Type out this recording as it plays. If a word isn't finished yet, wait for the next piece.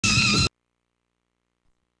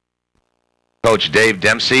Coach Dave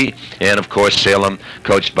Dempsey, and of course Salem,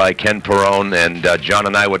 coached by Ken Perrone. And John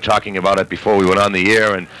and I were talking about it before we went on the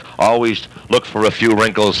air, and always look for a few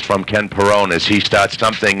wrinkles from Ken Perrone as he starts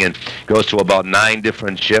something and goes to about 9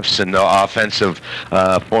 different shifts and offensive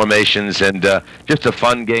formations, and just a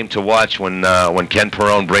fun game to watch when Ken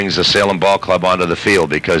Perrone brings the Salem Ball Club onto the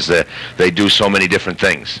field, because they do so many different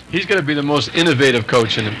things. He's going to be the most innovative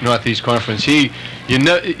coach in the Northeast Conference. I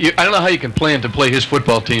don't know how you can plan to play his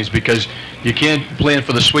football teams, because you can't plan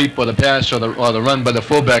for the sweep or the pass or the run by the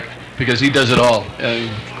fullback, because he does it all.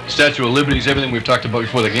 Statue of Liberty is everything we've talked about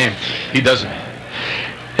before the game. He does it.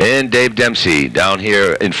 And Dave Dempsey down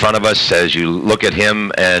here in front of us as you look at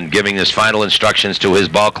him and giving his final instructions to his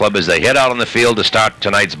ball club as they head out on the field to start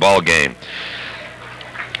tonight's ball game.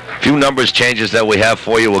 A few numbers changes that we have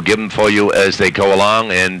for you. We'll give them for you as they go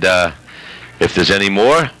along, and if there's any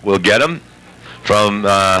more, we'll get them from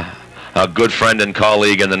a good friend and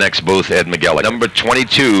colleague in the next booth, Ed McGillick. Number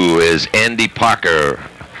 22 is Andy Parker,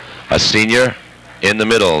 a senior. In the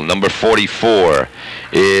middle, number 44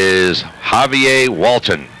 is Javier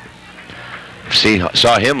Walton.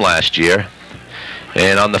 Saw him last year.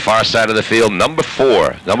 And on the far side of the field, number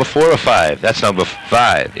 4 or 5? That's number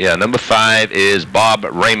 5. Yeah, number 5 is Bob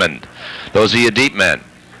Raymond. Those are your deep men.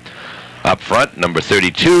 Up front, number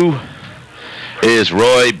 32 is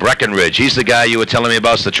Roy Breckenridge. He's the guy you were telling me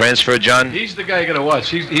about the transfer, John? He's the guy you got to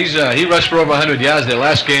watch. He rushed for over 100 yards their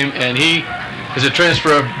last game, and he is a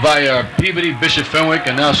transfer by Peabody, Bishop Fenwick,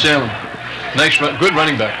 and now Salem. Nice, good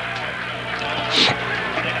running back.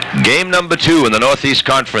 Game number 2 in the Northeast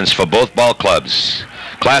Conference for both ball clubs.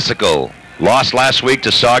 Classical lost last week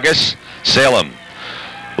to Saugus. Salem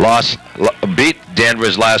beat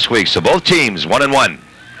Danvers last week. So both teams 1-1.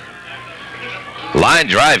 Line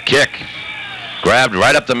drive kick. Grabbed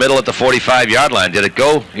right up the middle at the 45-yard line. Did it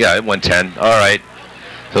go? Yeah, it went 10. All right.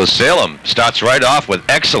 So Salem starts right off with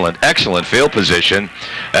excellent field position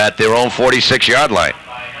at their own 46-yard line.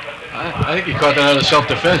 I think he caught that out of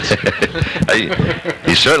self-defense.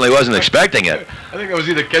 He certainly wasn't expecting it. I think it was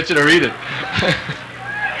either catch it or eat it.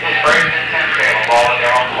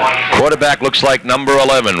 Quarterback looks like number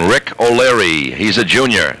 11, Rick O'Leary. He's a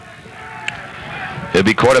junior. He'll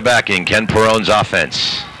be quarterbacking Ken Perrone's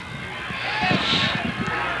offense.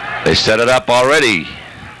 They set it up already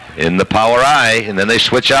in the power I, and then they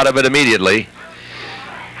switch out of it immediately.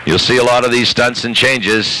 You'll see a lot of these stunts and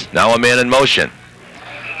changes. Now a man in motion.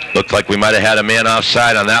 Looked like we might have had a man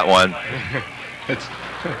offside on that one.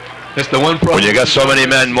 That's the one problem. When you got so many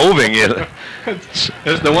men moving,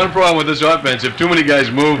 that's the one problem with this offense. If too many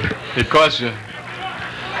guys move, it costs you.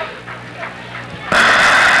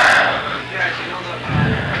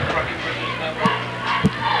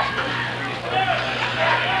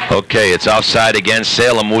 Okay, it's offside again.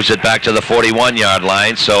 Salem moves it back to the 41-yard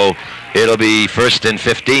line, so it'll be 1st and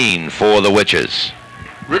 15 for the Witches.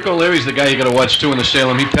 Rick O'Leary's the guy you got to watch too in the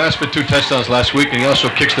Salem. He passed for 2 touchdowns last week, and he also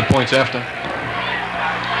kicks the points after.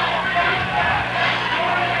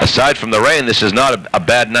 Aside from the rain, this is not a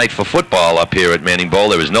bad night for football up here at Manning Bowl.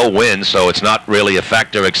 There is no wind, so it's not really a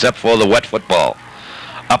factor except for the wet football.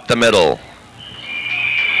 Up the middle.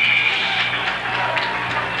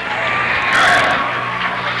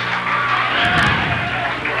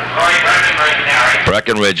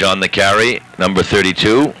 Breckenridge on the carry, number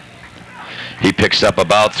 32. He picks up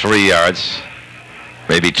about 3 yards,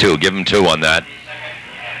 maybe 2. Give him 2 on that.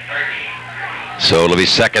 So it'll be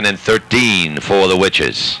 2nd and 13 for the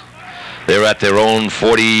Witches. They're at their own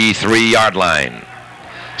 43-yard line.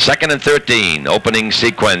 2nd and 13, opening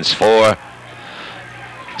sequence for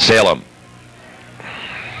Salem.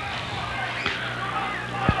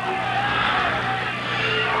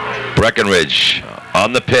 Breckenridge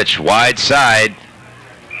on the pitch, wide side.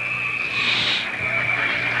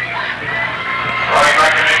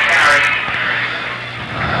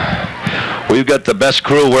 We've got the best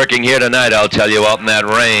crew working here tonight, I'll tell you, out in that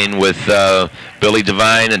rain with Billy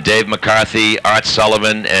Devine and Dave McCarthy, Art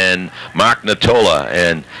Sullivan, and Mark Natola.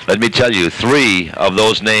 And let me tell you, 3 of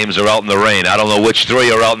those names are out in the rain. I don't know which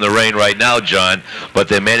 3 are out in the rain right now, John, but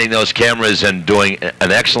they're manning those cameras and doing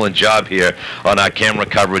an excellent job here on our camera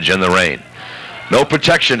coverage in the rain. No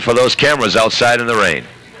protection for those cameras outside in the rain.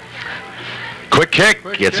 Quick kick,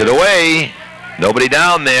 gets it away. Nobody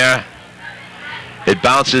down there. It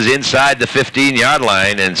bounces inside the 15-yard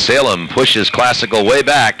line, and Salem pushes Classical way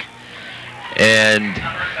back. And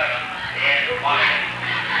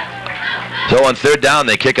so on 3rd down,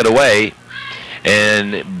 they kick it away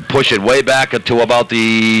and push it way back to about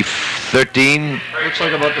the 13. Looks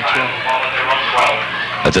like about the 12.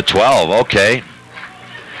 That's a 12, okay.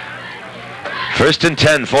 1st and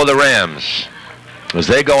 10 for the Rams. as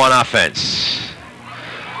they go on offense.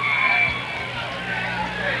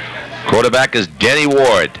 Quarterback is Denny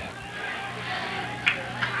Ward.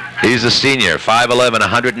 He's a senior, 5'11",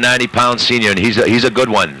 190-pound senior, and he's a good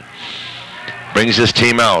one. Brings his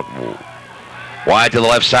team out. Wide to the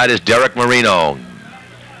left side is Derek Marino.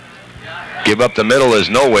 Give up the middle is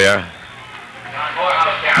nowhere.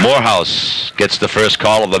 Morehouse gets the first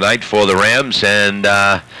call of the night for the Rams, and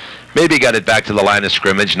maybe got it back to the line of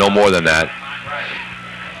scrimmage, no more than that.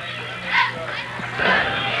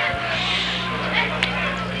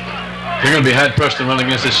 They're going to be hard-pressed to run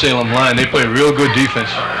against this Salem line. They play real good defense.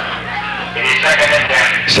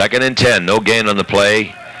 Second and 10. No gain on the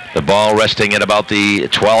play. The ball resting at about the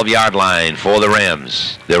 12-yard line for the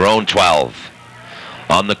Rams. Their own 12.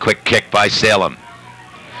 On the quick kick by Salem.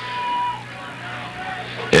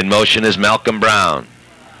 In motion is Malcolm Brown.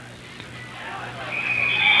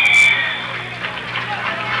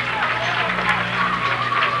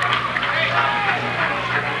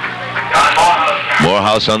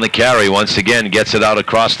 Morehouse on the carry once again, gets it out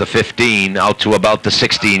across the 15, out to about the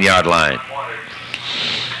 16-yard line.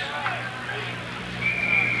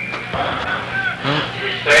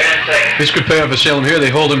 This could pay off for Salem here.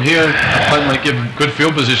 They hold him here. A punt might give him good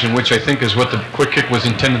field position, which I think is what the quick kick was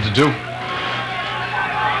intended to do.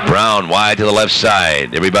 Brown wide to the left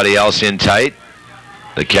side. Everybody else in tight.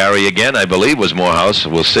 The carry again, I believe, was Morehouse.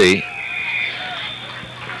 We'll see.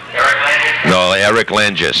 No, Eric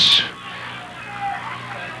Langis.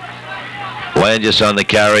 Langis on the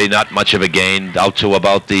carry, not much of a gain, out to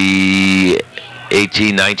about the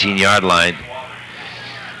 18, 19-yard line.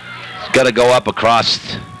 He's got to go up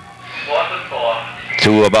across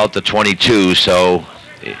to about the 22, so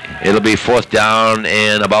it'll be 4th down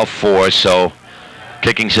and about 4, so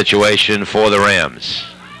kicking situation for the Rams.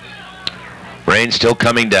 Rain still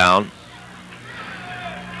coming down.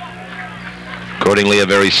 Accordingly, a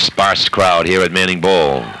very sparse crowd here at Manning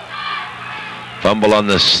Bowl. Fumble on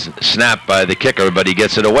the snap by the kicker, but he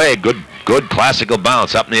gets it away. Good classical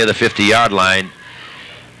bounce up near the 50-yard line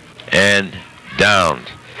and downed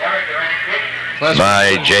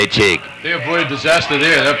by Jay Teague. They avoided disaster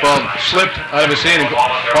there. That ball slipped out of his hand and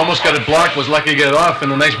almost got it blocked. Was lucky to get it off,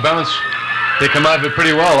 and a nice bounce. They come out of it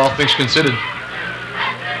pretty well, all things considered.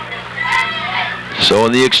 So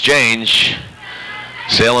in the exchange,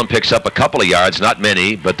 Salem picks up a couple of yards, not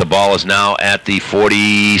many, but the ball is now at the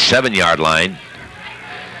 47-yard line.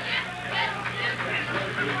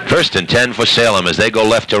 1st and 10 for Salem as they go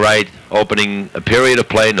left to right, opening a period of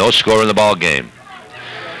play, no score in the ball game.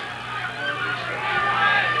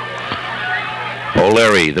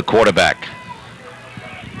 O'Leary, the quarterback.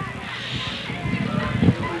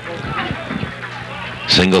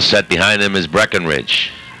 Single set behind him is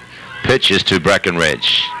Breckenridge. Pitches to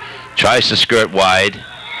Breckenridge. Tries to skirt wide.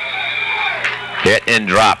 Hit and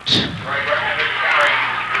dropped.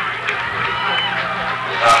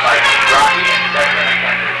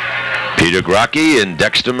 Peter Grocky and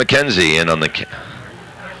Dexter McKenzie in on the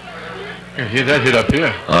hear that hit up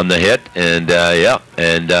here. On the hit, and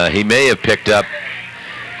he may have picked up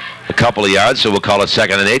a couple of yards, so we'll call it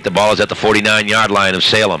 2nd and 8. The ball is at the 49-yard line of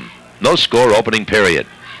Salem. No score, opening period.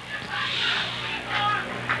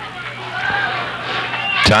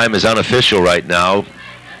 Time is unofficial right now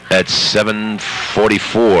at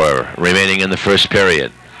 7:44 remaining in the first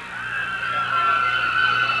period.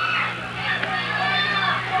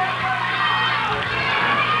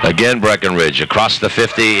 Again, Breckenridge across the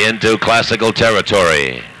 50 into classical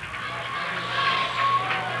territory.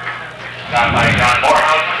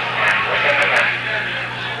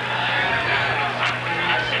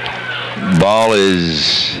 Ball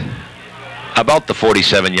is about the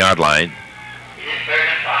 47-yard line.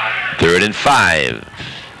 3rd and 5.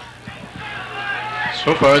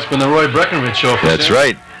 So far, it's been the Roy Breckenridge show. That's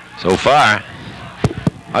right. So far,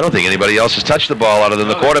 I don't think anybody else has touched the ball other than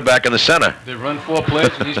the quarterback in the center. They've run 4 plays,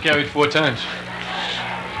 and he's carried 4 times.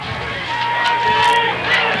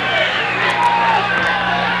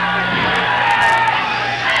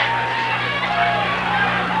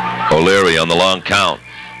 O'Leary on the long count.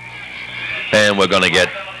 And we're going to get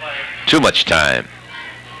too much time.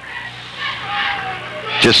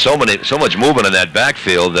 Just so much movement in that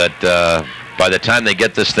backfield that by the time they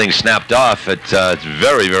get this thing snapped off, it's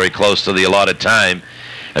very, very close to the allotted time,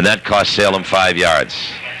 and that cost Salem 5 yards.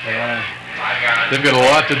 They've got a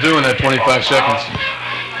lot to do in that 25 seconds.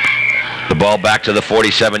 The ball back to the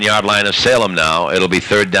 47-yard line of Salem now. It'll be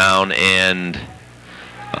 3rd down and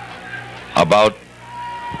about,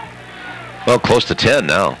 well, close to 10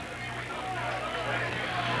 now.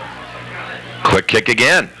 Quick kick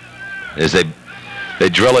again as they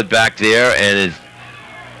drill it back there, and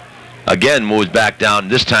again moves back down,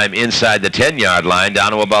 this time inside the 10-yard line,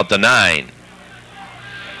 down to about the 9.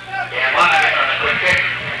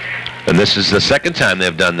 And this is the second time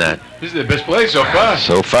they've done that. This is their best play so far.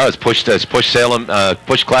 So far, it's pushed Salem,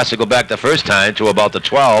 pushed Classical back the first time to about the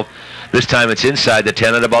 12. This time it's inside the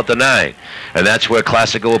 10 at about the 9. And that's where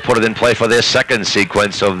Classical will put it in play for their second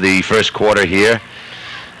sequence of the first quarter here.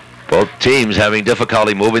 Both teams having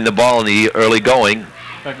difficulty moving the ball in the early going. In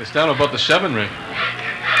fact, it's down about the 7 ring.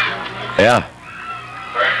 Yeah.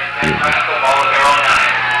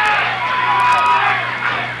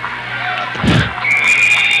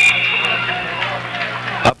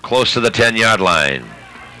 Up close to the 10-yard line.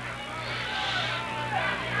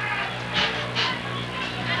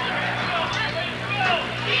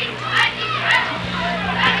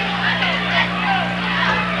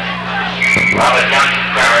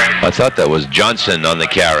 I thought that was Johnson on the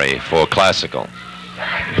carry for Classical.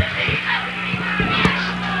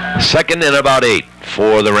 Second and about 8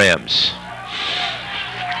 for the Rams.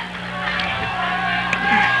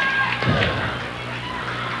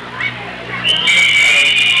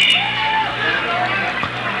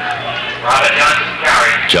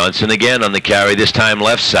 Johnson again on the carry, this time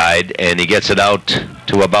left side, and he gets it out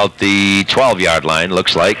to about the 12-yard line,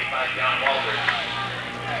 looks like.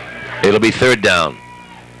 It'll be third down.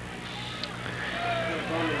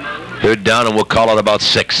 Third down, and we'll call it about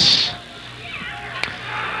 6.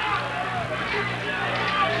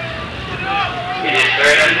 It is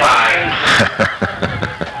 3rd and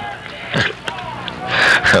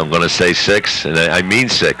 5. I'm going to say 6, and I mean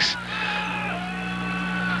 6.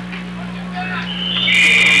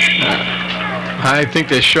 I think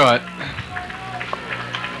they're short.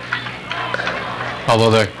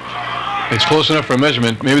 Although it's close enough for a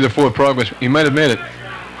measurement. Maybe the forward progress. He might have made it.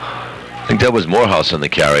 I think that was Morehouse on the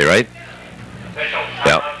carry, right?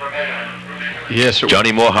 Yeah. Yes.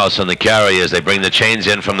 Johnny Morehouse on the carry as they bring the chains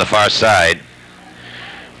in from the far side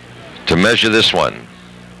to measure this one.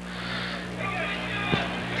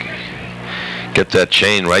 Get that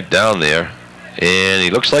chain right down there. And he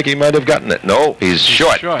looks like he might have gotten it. No, he's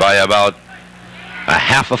short by about a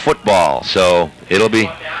half a football. So it'll be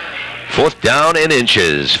 4th down in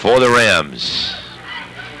inches for the Rams.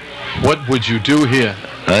 What would you do here?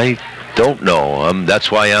 I don't know.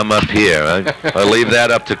 That's why I'm up here. I'll leave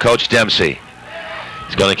that up to Coach Dempsey.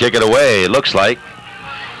 He's going to kick it away, it looks like.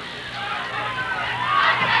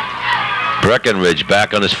 Breckenridge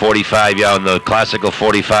back on his 45-yard, on the Classical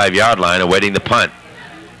 45-yard line, awaiting the punt.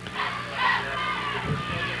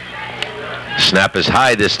 Snap is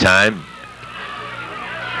high this time.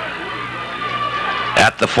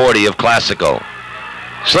 At the 40 of Classical.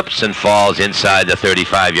 Slips and falls inside the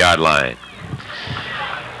 35-yard line.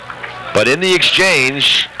 But in the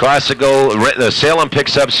exchange, Salem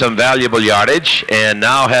picks up some valuable yardage and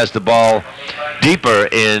now has the ball deeper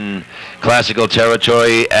in Classical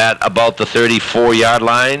territory at about the 34-yard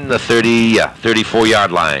line, the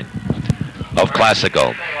 34-yard line of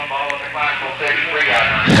Classical.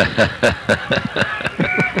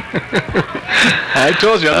 I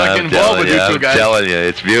told you, I'm not getting involved with you two guys. I'm telling you,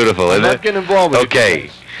 it's beautiful, isn't it? I'm not getting involved with you.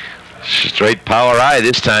 Okay. Straight power eye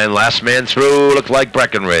this time. Last man through looked like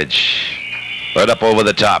Breckenridge. Right up over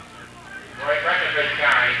the top.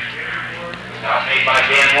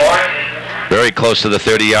 Very close to the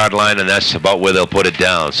 30-yard line, and that's about where they'll put it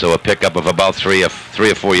down. So a pickup of about 3 or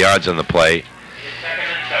 4 yards on the play.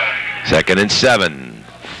 2nd and 7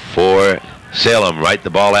 for Salem. Right, the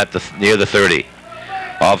ball at near the 30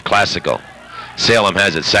 of Classical. Salem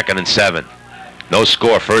has it, 2nd and 7. No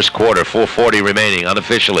score, first quarter, 4:40 remaining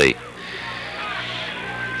unofficially.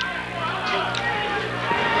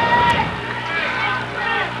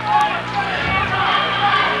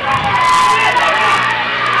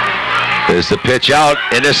 There's the pitch out,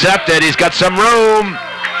 intercepted, he's got some room.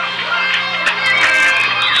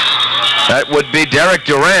 That would be Derek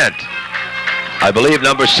Durant. I believe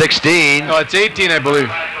number 16. No, it's 18, I believe.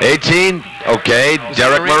 18? Okay,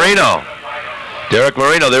 Derek Marino. Derek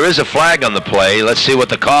Marino, there is a flag on the play. Let's see what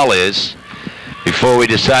the call is before we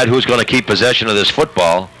decide who's going to keep possession of this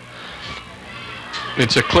football.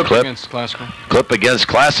 It's a clip against Classical. Clip against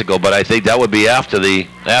Classical, but I think that would be after the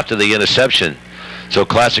interception. So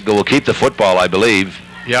Classical will keep the football, I believe.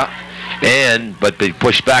 Yeah. But be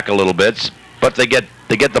pushed back a little bit, but they get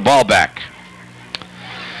the ball back.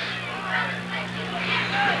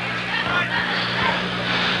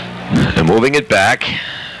 And moving it back,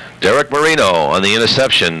 Derek Marino on the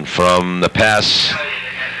interception from the pass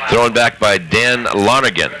thrown back by Dan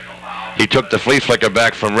Lonergan. He took the flea flicker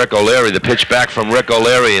back from Rick O'Leary, the pitch back from Rick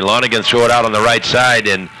O'Leary, and Lonergan threw it out on the right side,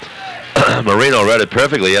 and Marino read it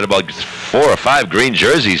perfectly. He had about 4 or 5 green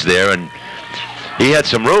jerseys there, and he had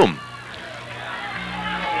some room.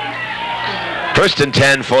 1st and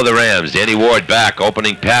 10 for the Rams. Danny Ward back.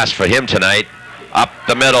 Opening pass for him tonight. Up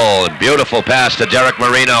the middle. Beautiful pass to Derek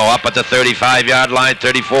Marino. Up at the 35-yard line,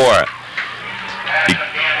 34.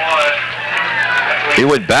 He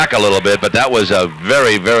went back a little bit, but that was a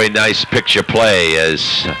very, very nice picture play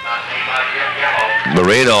as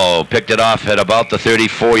Marino picked it off at about the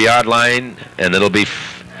 34-yard line, and it'll be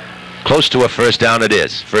close to a first down. It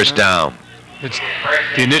is. First down. It's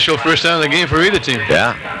the initial first down of the game for either team.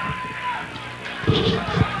 Yeah.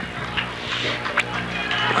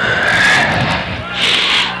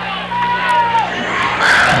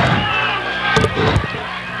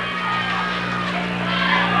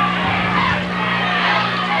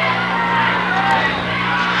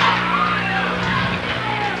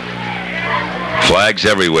 Flags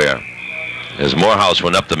everywhere. As Morehouse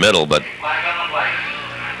went up the middle, but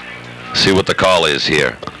see what the call is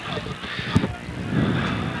here.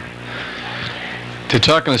 They're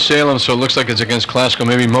talking to Salem, so it looks like it's against Classical.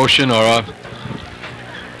 Maybe motion or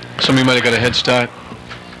somebody might have got a head start.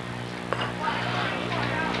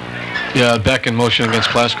 Yeah, back in motion against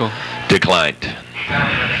Classical. Declined.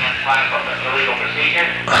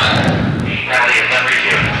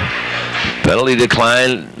 Penalty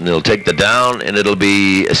decline. They'll take the down, and it'll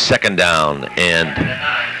be a second down. And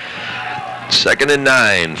 2nd and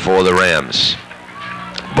 9 for the Rams.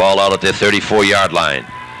 Ball out at their 34-yard line.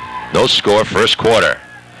 No score, first quarter.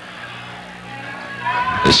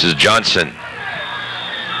 This is Johnson.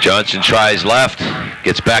 Johnson tries left,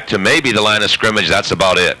 gets back to maybe the line of scrimmage. That's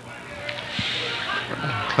about it.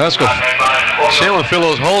 Classical. Salem filled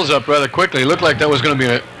those holes up rather quickly. It looked like that was going to be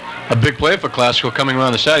a big play for Classical coming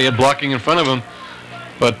around the side. He had blocking in front of him,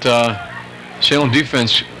 but Salem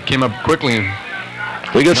defense came up quickly.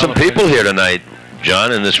 We got some people here tonight,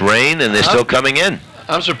 John, in this rain, and they're still coming in.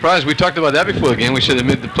 I'm surprised. We talked about that before the game. We said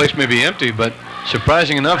the place may be empty, but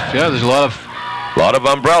surprising enough, yeah, there's a lot of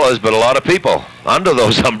umbrellas, but a lot of people under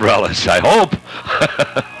those umbrellas, I hope.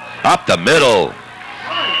 Up the middle.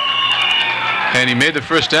 And he made the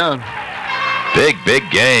first down. Big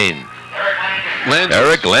gain. Landis.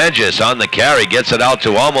 Eric Langis on the carry, gets it out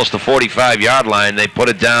to almost the 45-yard line. They put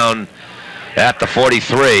it down at the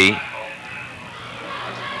 43.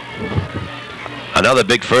 Another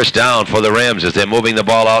big first down for the Rams as they're moving the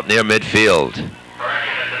ball out near midfield.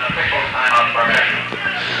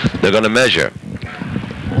 They're going to measure.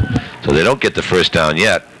 So they don't get the first down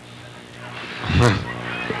yet.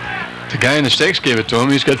 The guy in the stakes gave it to him.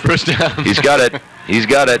 He's got first down. He's got it. He's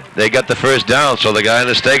got it. They got the first down, so the guy in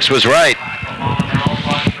the stakes was right.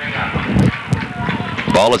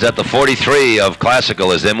 Ball is at the 43 of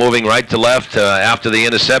Classical as they're moving right to left after the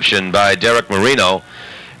interception by Derek Marino.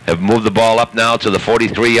 Have moved the ball up now to the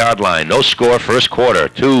 43-yard line. No score, first quarter.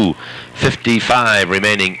 2:55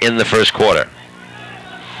 remaining in the first quarter.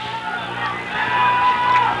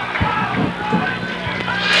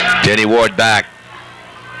 Danny Ward back.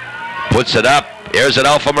 Puts it up. Airs it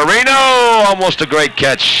out for Marino. Almost a great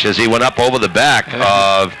catch as he went up over the back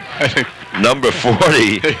of number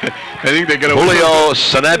 40. I think they got Julio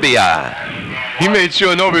Sanabia. He made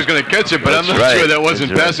sure nobody was going to catch it, but I'm not sure that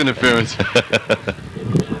wasn't pass interference.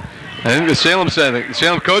 I think the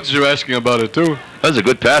Salem coaches are asking about it too. That was a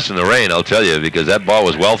good pass in the rain, I'll tell you, because that ball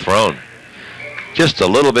was well thrown. Just a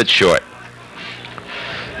little bit short.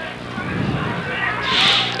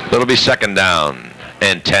 It'll be 2nd down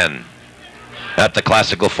and 10 at the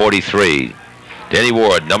Classical 43. Danny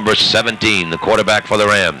Ward, number 17, the quarterback for the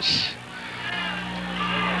Rams.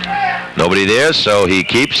 Nobody there, so he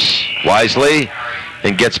keeps wisely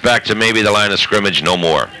and gets back to maybe the line of scrimmage, no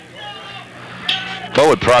more.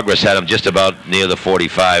 Forward progress had him just about near the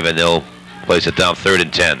 45, and they'll place it down 3rd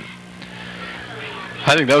and 10.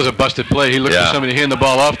 I think that was a busted play. He looked for somebody to hand the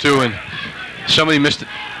ball off to, and somebody missed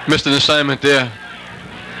an assignment there.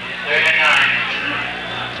 3rd and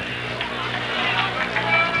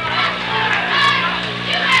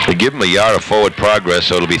 9. They give him a yard of forward progress,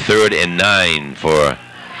 so it'll be 3rd and 9 for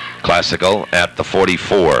Classical at the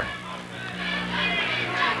 44.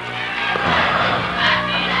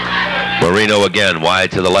 Marino again,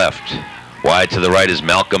 wide to the left. Wide to the right is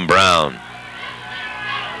Malcolm Brown.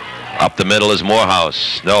 Up the middle is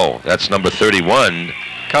Morehouse. No, that's number 31.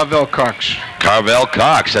 Carvel Cox. Carvel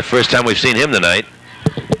Cox. The first time we've seen him tonight.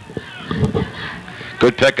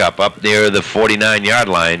 Good pickup up near the 49-yard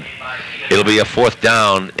line. It'll be a 4th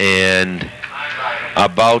down and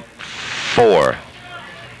about 4.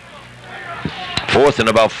 4th and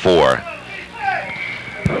about 4.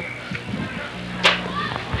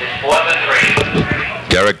 It's 4th and 3.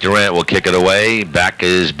 Derek Durant will kick it away. Back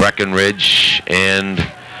is Breckenridge and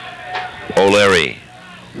O'Leary.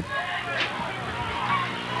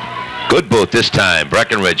 Good boot this time.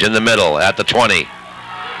 Breckenridge in the middle at the 20.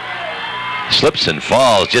 Slips and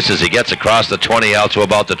falls just as he gets across the 20 out to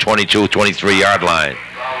about the 22, 23-yard line.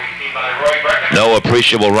 No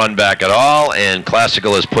appreciable run back at all, and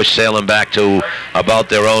Classical has pushed Salem back to about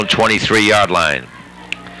their own 23-yard line.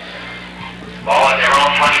 Ball at their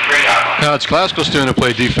own 23-yard line. Now it's Classical's turn to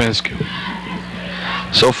play defense.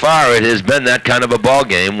 So far, it has been that kind of a ball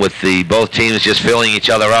game with both teams just filling each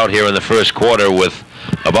other out here in the first quarter with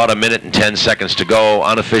about a minute and 10 seconds to go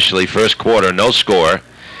unofficially. First quarter, no score.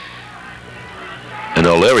 And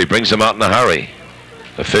O'Leary brings him out in a hurry.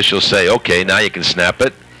 Officials say, okay, now you can snap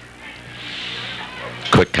it.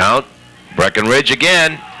 Quick count. Breckenridge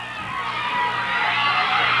again.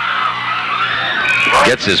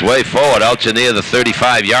 Gets his way forward out to near the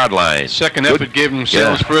 35-yard line. Second effort gave him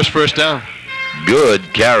Salem's first down. Good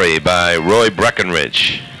carry by Roy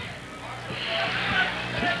Breckenridge.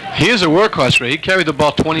 He is a workhorse, Ray. He carried the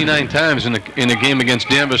ball 29 times in the game against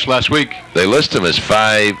Danvers last week. They list him as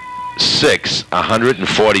 5'6",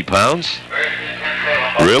 140 pounds.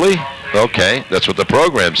 Really? Okay, that's what the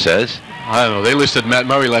program says. I don't know. They listed Matt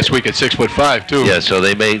Murray last week at 6'5" too. Yeah, so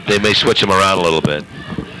they may switch him around a little bit.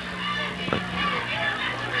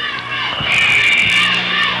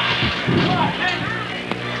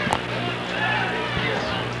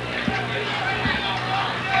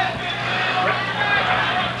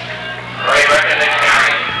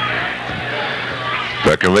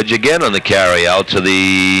 Breckenridge again on the carry out to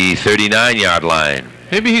the 39-yard line.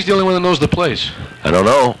 Maybe he's the only one that knows the place. I don't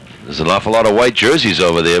know. There's an awful lot of white jerseys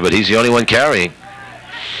over there, but he's the only one carrying.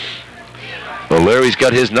 Well, Larry's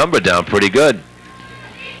got his number down pretty good.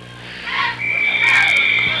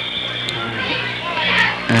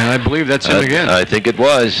 And I believe that's him again. I think it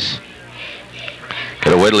was.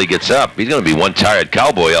 Gotta wait till he gets up. He's going to be one tired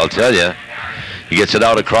cowboy, I'll tell you. He gets it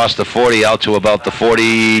out across the 40 out to about the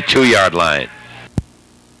 42-yard line.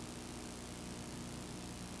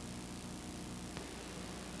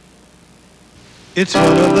 It's one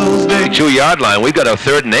of those days. 2-yard line. We've got a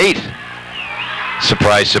 3rd and 8.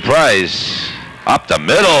 Surprise, surprise. Up the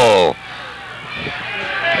middle.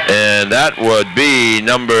 And that would be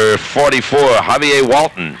number 44, Javier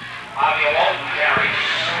Walton.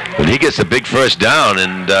 When he gets a big first down,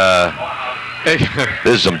 and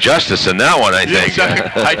there's some justice in that one, I think.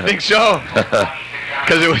 Yes, I think so.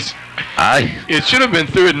 Because it should have been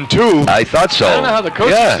 3rd and 2. I thought so. I don't know how the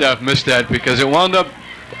coaching staff missed that, because it wound up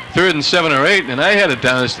 3rd and 7 or 8, and I had it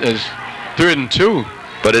down as 3rd and 2.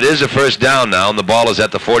 But it is a first down now, and the ball is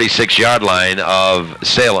at the 46-yard line of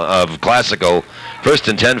Salem, of Classical. 1st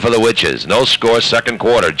and 10 for the Witches. No score, second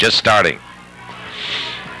quarter, just starting.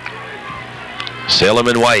 Salem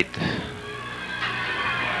in white.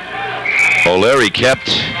 O'Leary kept,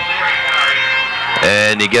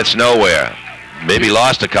 and he gets nowhere. Maybe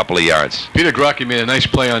lost a couple of yards. Peter Grocky made a nice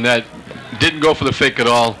play on that. Didn't go for the fake at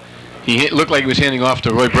all. He looked like he was handing off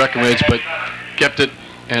to Roy Breckenridge, but kept it,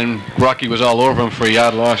 and Grocky was all over him for a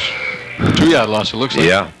yard loss. 2-yard loss, it looks like.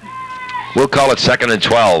 Yeah. We'll call it 2nd and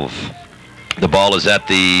 12. The ball is at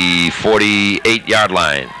the 48-yard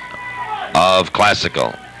line of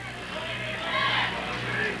Classical.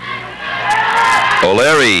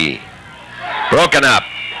 O'Leary broken up.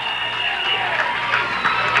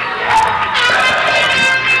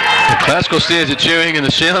 The Classical stands are cheering, and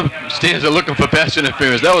the Salem stands are looking for pass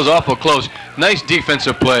interference. That was awful close. Nice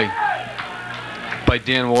defensive play by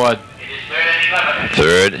Dan Ward.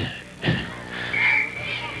 3rd.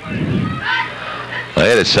 I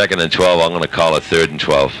had it 2nd and 12. I'm going to call it 3rd and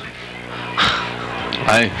 12.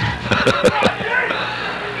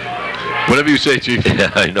 Whatever you say, Chief.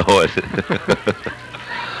 Yeah, I know it.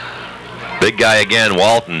 Big guy again,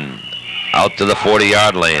 Walton, out to the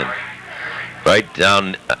 40-yard line. Right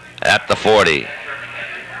down at the 40.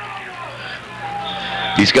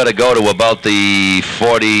 He's got to go to about the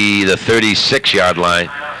 36-yard line.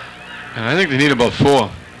 And I think they need about 4.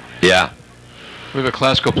 Yeah. We have a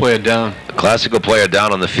Classical player down. A Classical player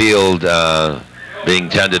down on the field, being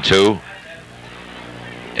tended to.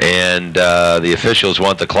 And the officials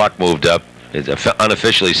want the clock moved up. It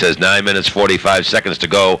unofficially says 9 minutes, 45 seconds to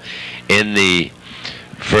go in the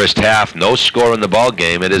first half. No score in the ball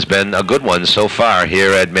game. It has been a good one so far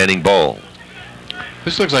here at Manning Bowl.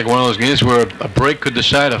 This looks like one of those games where a break could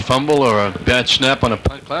decide a fumble or a bad snap on a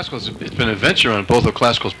punt. Classical's, it's been an adventure on both of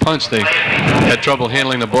Classical's punts. They had trouble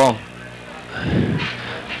handling the ball.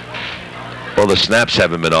 Well, the snaps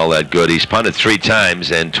haven't been all that good. He's punted 3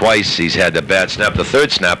 times, and twice he's had a bad snap. The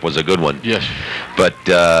third snap was a good one. Yes. But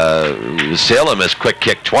Salem has quick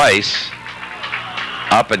kicked twice.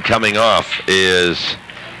 Up and coming off is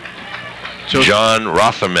John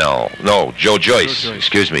Rothermel. No, Joe Joyce.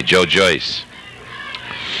 Excuse me, Joe Joyce.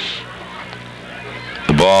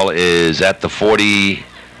 The ball is at the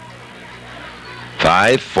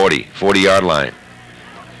 40-yard line. Is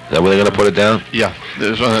that where they're going to put it down? Yeah,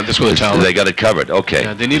 this with a towel. They got it covered. Okay.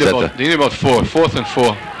 Yeah, they need about 4. 4th and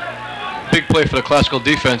 4. Big play for the Classical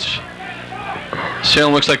defense.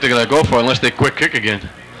 Salem looks like they're going to go for it unless they quick kick again.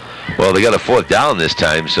 Well, they got a 4th down this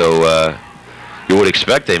time, so you would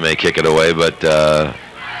expect they may kick it away, but...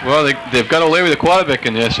 well, they've got O'Leary, the quarterback,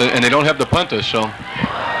 in this, and they don't have the punter, so...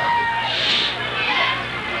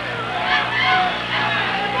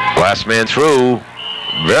 Last man through.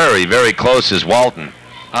 Very, very close is Walton.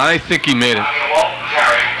 I think he made it.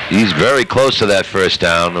 He's very close to that first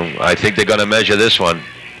down. I think they're going to measure this one.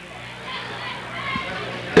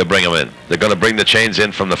 They'll bring him in. They're going to bring the chains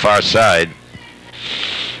in from the far side.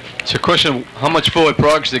 It's a question of how much forward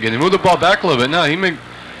progress they get. He moved the ball back a little bit. No,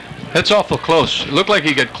 that's awful close. It looked like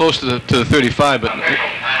he got close to the 35, but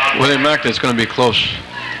when they marked it, it's going to be close.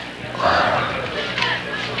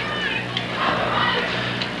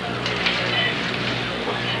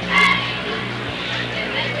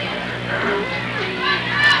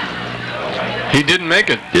 He didn't make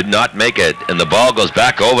it. Did not make it, and the ball goes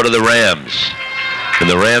back over to the Rams. And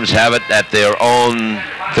the Rams have it at their own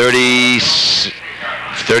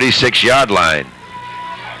 36-yard line.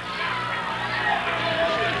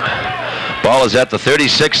 Ball is at the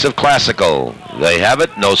 36 of Classical. They have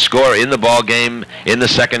it. No score in the ball game in the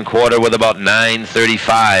second quarter with about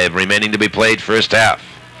 9:35 remaining to be played first half.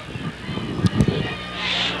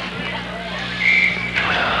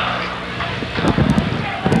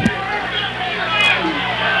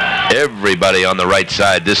 Everybody on the right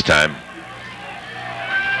side this time.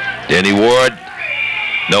 Danny Ward,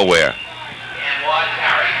 nowhere.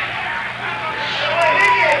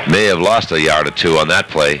 May have lost a yard or two on that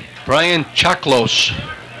play. Brian Chaklos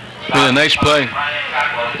did a nice play.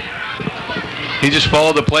 He just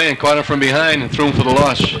followed the play and caught him from behind and threw him for the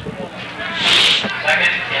loss.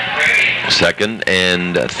 2nd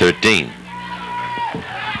and 13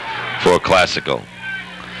 for Classical.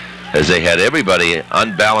 As they had everybody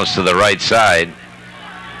unbalanced to the right side.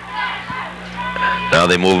 Now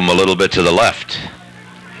they move them a little bit to the left.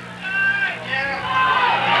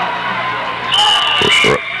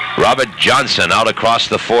 Robert Johnson out across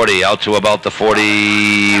the 40, out to about the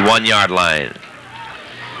 41-yard line.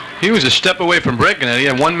 He was a step away from breaking it. He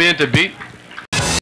had one man to beat.